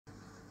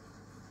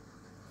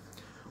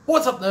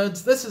What's up,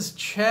 nerds? This is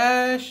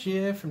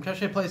Cheshire from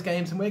Cheshire Plays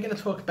Games, and we're going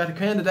to talk about a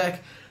commander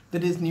deck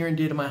that is near and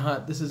dear to my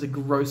heart. This is a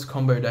gross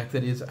combo deck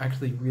that is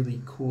actually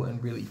really cool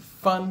and really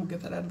fun. We'll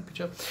get that out of the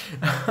picture.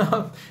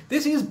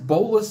 This is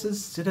Bolas'S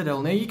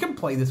Citadel. Now, you can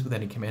play this with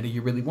any commander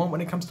you really want when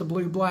it comes to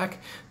blue-black.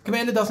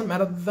 Commander doesn't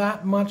matter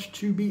that much,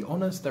 to be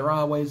honest. There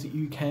are ways that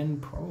you can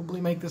probably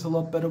make this a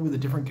lot better with a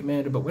different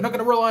commander, but we're not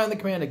going to rely on the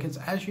commander because,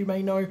 as you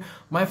may know,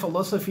 my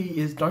philosophy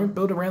is don't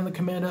build around the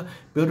commander,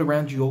 build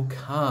around your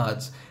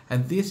cards.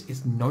 And this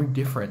is no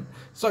different.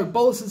 So,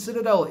 Bolas'S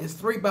Citadel is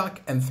 3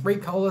 black and 3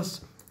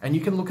 colorless. And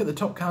you can look at the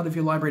top card of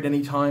your library at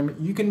any time.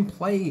 You can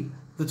play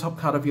the top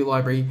card of your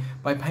library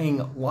by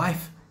paying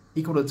life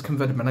equal to its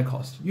converted mana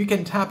cost. You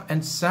can tap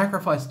and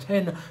sacrifice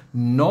 10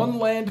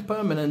 non-land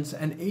permanents,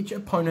 and each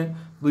opponent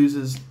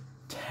loses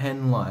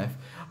 10 life.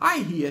 I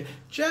hear,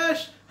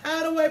 Josh,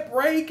 how do I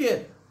break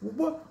it?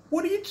 What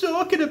are you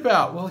talking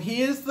about? Well,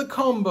 here's the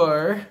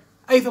combo.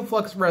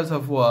 Aetherflux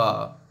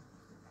Reservoir.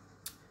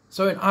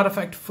 So an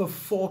artifact for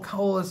 4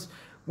 colorless.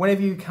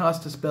 Whenever you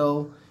cast a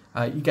spell,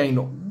 you gain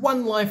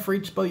 1 life for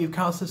each spell you've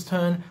cast this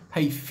turn,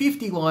 pay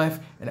 50 life,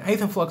 and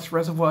Aetherflux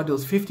Reservoir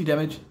deals 50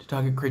 damage to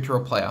target creature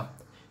or player.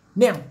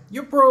 Now,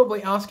 you're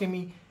probably asking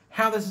me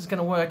how this is going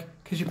to work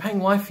because you're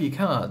paying life for your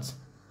cards.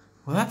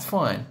 Well, that's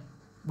fine.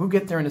 We'll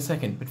get there in a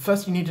second, but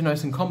first you need to know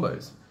some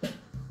combos.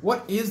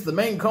 What is the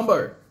main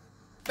combo?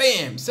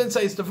 Bam!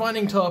 Sensei's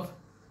Defining Top.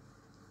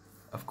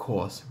 Of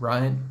course,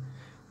 right?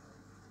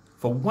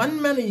 For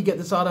 1 mana you get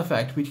this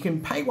artifact, which you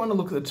can pay 1 to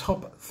look at the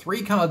top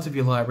 3 cards of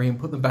your library and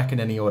put them back in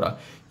any order.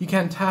 You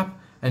can tap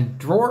and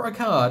draw a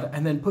card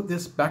and then put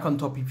this back on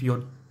top of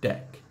your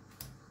deck.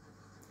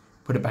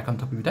 Put it back on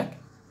top of your deck.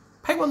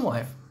 Pay 1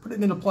 life, put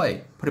it into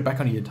play. Put it back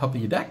on your top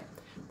of your deck.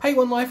 Pay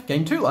 1 life,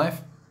 gain 2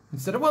 life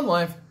instead of 1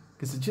 life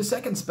because it's your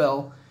second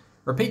spell.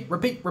 Repeat,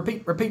 repeat,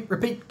 repeat, repeat,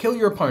 repeat. Kill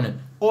your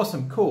opponent.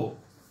 Awesome, cool.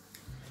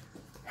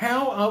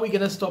 How are we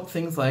going to stop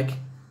things like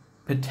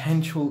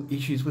potential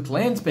issues with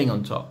lands being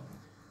on top?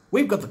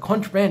 We've got the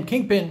Contraband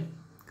Kingpin.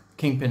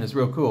 Kingpin is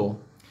real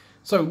cool.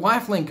 So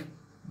lifelink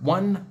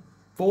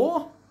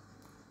 1/4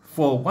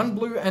 for 1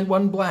 blue and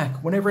 1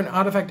 black. Whenever an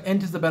artifact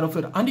enters the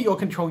battlefield under your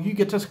control, you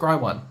get to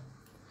scry 1.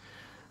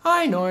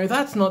 I know,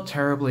 that's not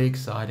terribly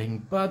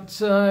exciting,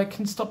 but it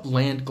can stop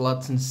land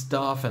gluts and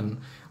stuff and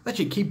let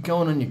you keep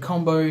going on your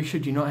combo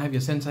should you not have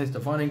your Sensei's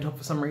Defining Top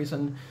for some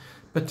reason.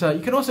 But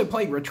you can also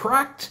play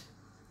Retract.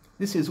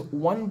 This is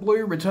 1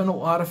 blue, return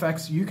all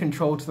artifacts you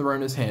control to the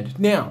owner's hand.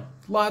 Now,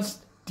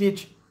 last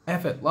ditch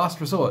effort, last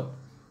resort.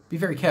 Be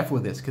very careful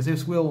with this, because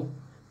this will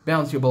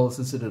bounce your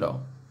Bolas'S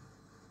Citadel.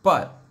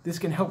 But this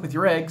can help with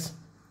your eggs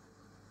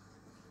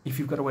if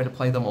you've got a way to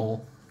play them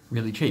all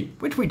really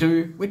cheap. Which we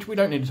do, which we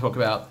don't need to talk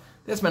about.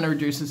 There's mana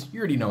reducers, you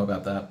already know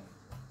about that.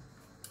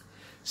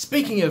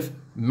 Speaking of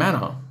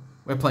mana,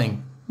 we're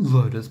playing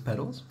Lotus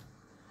Petals,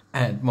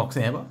 and Mox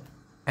Amber,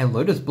 and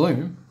Lotus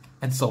Bloom,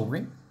 and Soul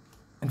Ring,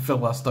 and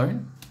Felwar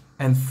Stone,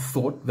 and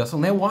Thought Vessel.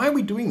 Now, why are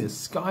we doing this?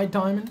 Sky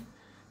Diamond,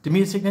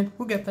 Dimir Signet,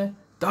 we'll get there.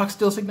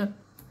 Darksteel Signet,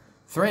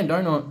 Thran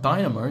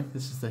Dynamo,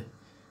 this is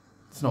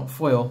it's not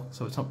foil,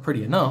 so it's not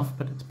pretty enough,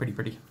 but it's pretty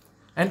pretty.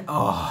 And,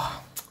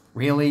 oh,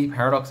 really?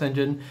 Paradox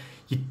Engine?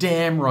 You're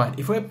damn right.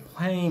 If we're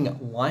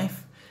playing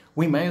life,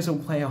 we may as well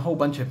play a whole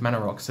bunch of mana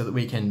rocks so that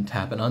we can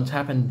tap and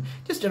untap and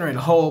just generate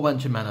a whole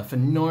bunch of mana for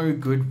no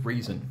good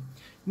reason.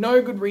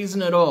 No good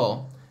reason at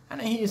all.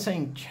 And I hear you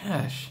saying,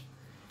 Josh,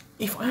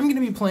 if I'm going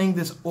to be playing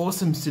this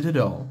awesome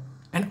Citadel,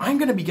 and I'm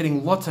going to be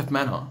getting lots of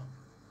mana,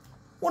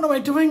 what am I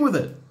doing with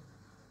it?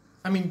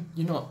 I mean,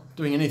 you're not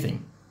doing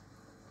anything.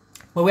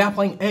 Well, we are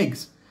playing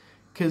eggs,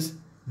 because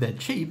they're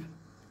cheap,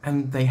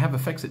 and they have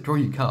effects that draw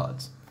you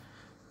cards.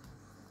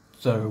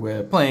 So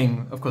we're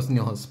playing, of course,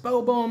 Nihil's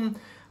Spellbomb,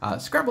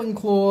 Scrabbling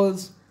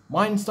Claws,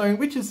 Mindstone,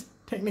 which is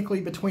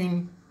technically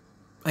between,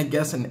 I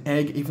guess, an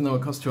egg, even though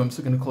it costs 2, I'm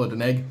still going to call it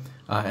an egg,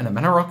 and a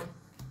mana rock.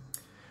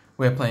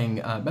 We're playing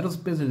Metal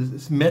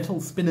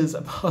Spinners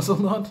Puzzle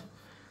Knot.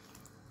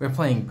 We're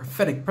playing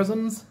Prophetic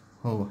Prisms.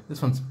 Oh,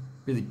 this one's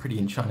really pretty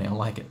and shiny, I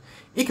like it.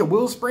 Ica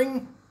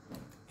Willspring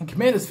and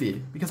Commander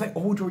Sphere, because they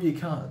all draw you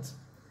cards.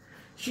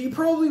 So you're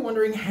probably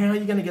wondering how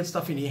you're going to get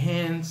stuff into your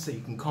hand so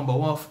you can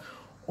combo off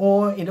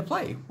or into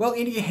play. Well,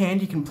 into your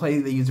hand you can play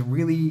these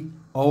really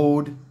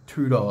old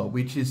tutor,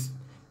 which is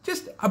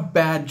just a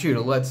bad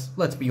tutor,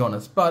 let's be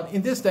honest. But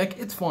in this deck,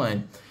 it's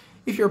fine.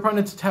 If your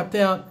opponent's tapped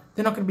out,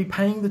 they're not going to be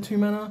paying the 2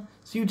 mana,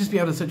 so you'll just be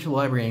able to search your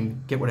library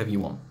and get whatever you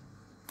want.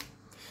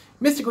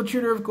 Mystical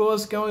Tutor, of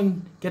course, go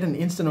and get an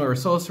instant or a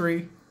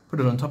sorcery, put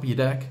it on top of your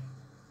deck.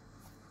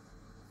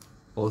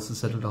 Bolas'S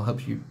Citadel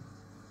helps you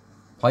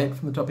play it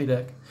from the top of your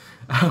deck.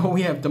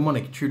 We have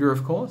Demonic Tutor,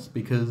 of course,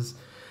 because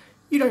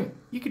you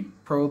could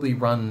probably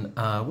run,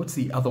 what's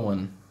the other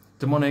one?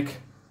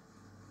 Demonic...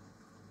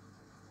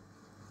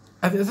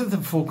 this is the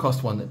full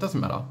cost one, it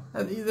doesn't matter.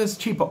 There's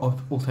cheaper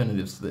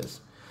alternatives to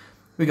this.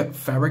 We got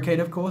Fabricate,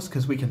 of course,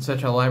 because we can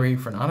search our library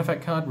for an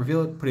artifact card,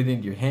 reveal it, put it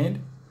into your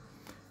hand.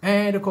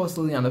 And, of course,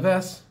 Liliana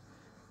Vess,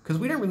 because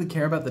we don't really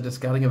care about the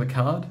discarding of a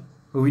card,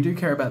 but we do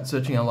care about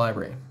searching our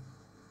library.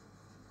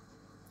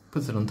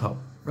 Puts it on top.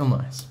 Real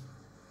nice.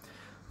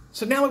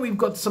 So now that we've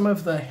got some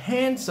of the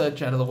hand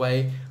search out of the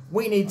way,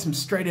 we need some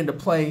straight into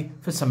play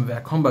for some of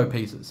our combo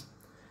pieces.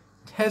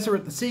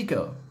 Tezzeret the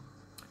Seeker.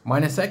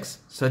 -X,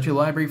 search your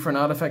library for an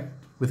artifact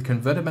with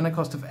converted mana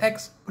cost of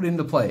X, put it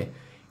into play.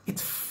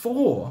 It's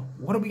 4.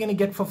 What are we going to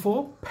get for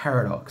 4?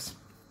 Paradox.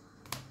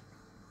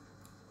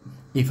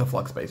 Ether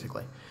Flux,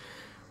 basically.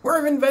 War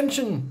of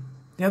Invention.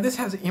 Now this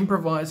has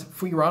improvise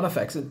for your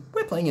artifacts, and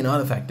we're playing an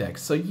artifact deck,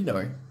 so you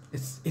know,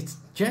 it's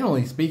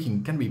generally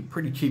speaking going to be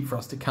pretty cheap for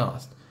us to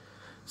cast.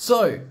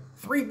 So,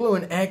 3 blue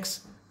and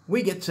X,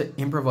 we get to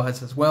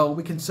improvise as well.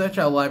 We can search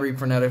our library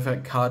for an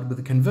artifact card with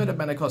a converted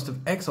mana cost of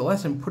X or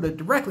less and put it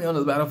directly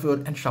onto the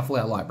battlefield and shuffle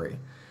our library.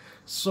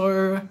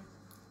 So,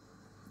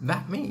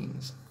 that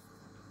means,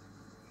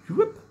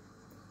 whoop,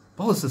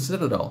 Bolas'S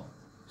Citadel,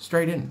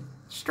 straight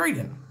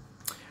in.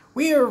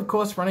 We are of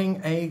course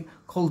running a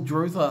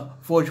Kuldrotha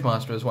Forge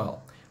Master as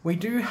well. We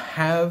do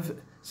have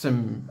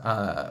some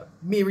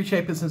mirror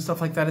reshapers and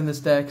stuff like that in this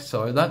deck,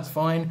 so that's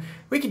fine.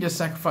 We can just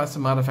sacrifice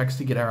some artifacts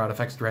to get our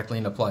artifacts directly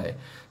into play.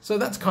 So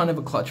that's kind of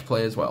a clutch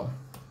play as well.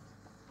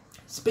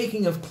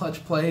 Speaking of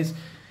clutch plays,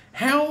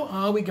 how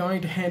are we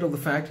going to handle the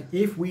fact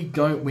if we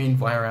don't win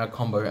via our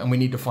combo and we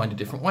need to find a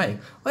different way?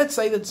 Let's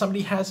say that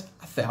somebody has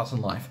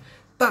 1,000 life.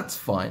 That's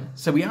fine.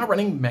 So we are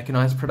running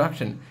mechanized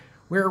production.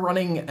 We're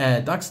running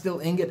a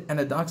Darksteel Ingot and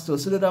a Darksteel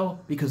Citadel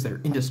because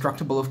they're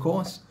indestructible, of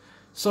course.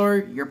 So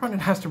your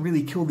opponent has to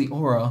really kill the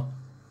aura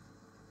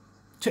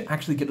to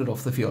actually get it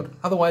off the field.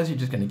 Otherwise, you're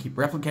just going to keep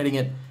replicating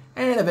it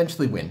and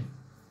eventually win.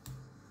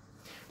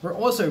 We're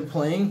also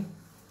playing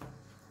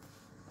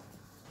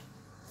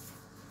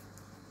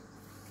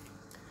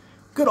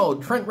good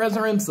old Trent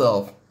Reznor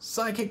himself,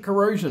 Psychic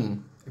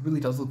Corrosion. It really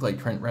does look like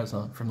Trent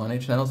Reznor from Nine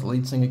Inch Nails, the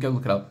lead singer. Go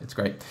look it up, it's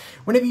great.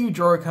 Whenever you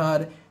draw a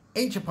card,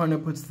 each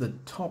opponent puts the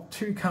top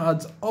 2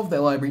 cards of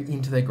their library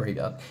into their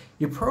graveyard.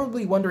 You're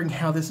probably wondering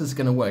how this is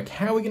going to work.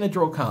 How are we going to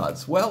draw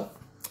cards? Well,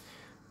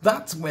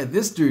 that's where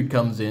this dude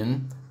comes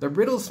in, the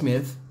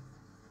Riddlesmith.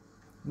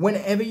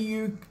 Whenever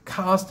you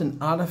cast an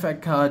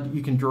artifact card,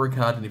 you can draw a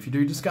card, and if you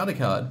do, discard a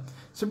card.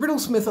 So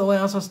Riddlesmith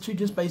allows us to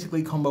just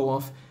basically combo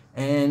off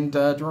and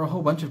draw a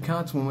whole bunch of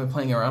cards when we're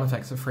playing our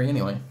artifacts for free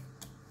anyway.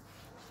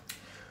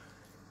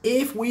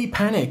 If we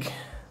panic,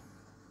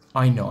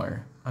 I know,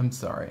 I'm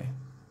sorry.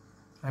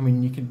 I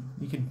mean, you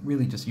can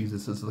really just use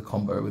this as the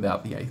combo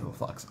without the Aether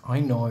Flux.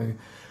 I know,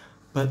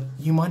 but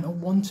you might not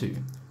want to.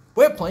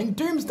 We're playing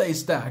Doomsday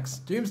stacks.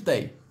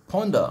 Doomsday,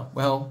 Ponder.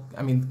 Well,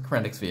 I mean,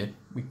 Chromatic Sphere.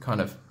 We kind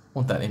of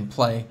want that in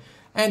play.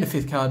 And a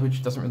 5th card,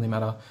 which doesn't really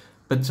matter.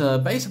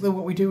 But basically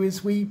what we do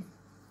is we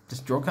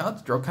just draw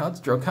cards,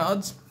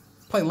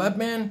 play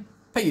Labman,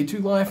 pay you 2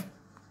 life,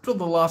 draw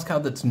the last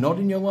card that's not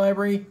in your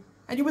library,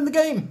 and you win the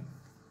game.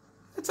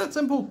 It's that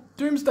simple.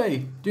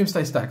 Doomsday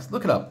stacks.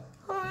 Look it up.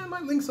 I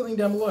might link something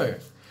down below.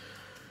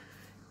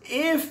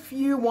 If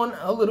you want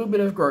a little bit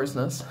of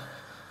grossness,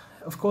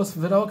 of course,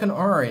 Vidalcan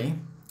Ori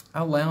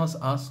allows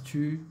us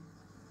to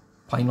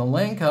play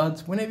non-land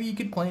cards whenever you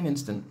could play an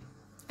instant.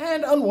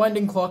 And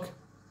Unwinding Clock,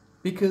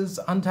 because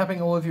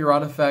untapping all of your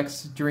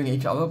artifacts during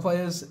each other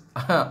player's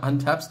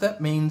untap step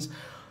means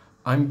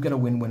I'm going to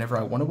win whenever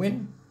I want to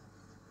win.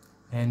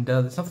 And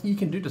there's nothing you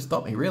can do to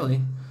stop me,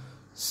 really.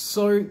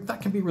 So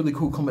that can be a really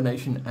cool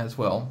combination as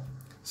well.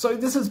 So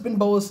this has been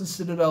Bolas'S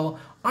Citadel.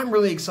 I'm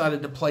really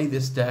excited to play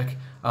this deck.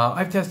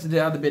 I've tested it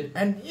out a bit,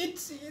 and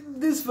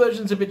this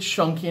version's a bit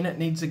shonky, and it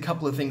needs a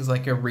couple of things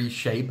like a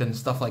reshape and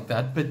stuff like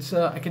that. But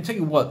I can tell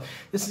you what,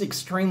 this is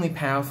extremely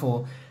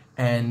powerful,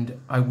 and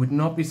I would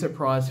not be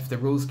surprised if the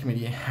Rules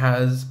Committee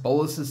has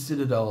Bolas'S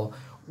Citadel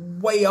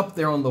way up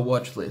there on the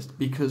watch list,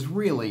 because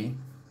really,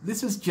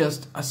 this is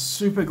just a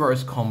super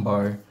gross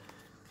combo,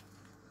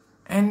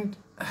 and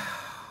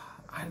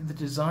the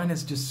design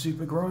is just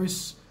super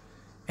gross.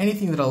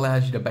 Anything that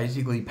allows you to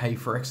basically pay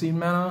Phyrexian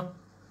mana,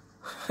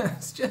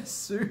 it's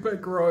just super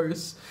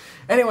gross.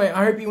 Anyway,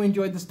 I hope you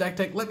enjoyed this deck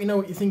tech. Let me know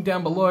what you think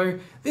down below.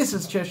 This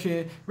is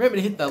Cheshire. Remember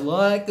to hit that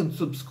like and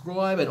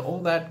subscribe and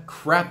all that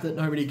crap that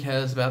nobody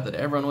cares about, that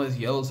everyone always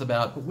yells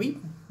about. But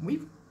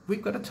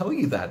we've got to tell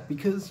you that,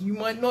 because you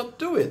might not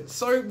do it.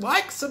 So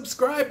like,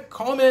 subscribe,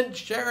 comment,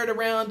 share it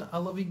around. I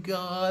love you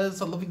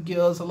guys. I love you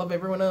girls. I love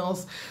everyone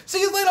else.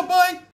 See you later. Bye.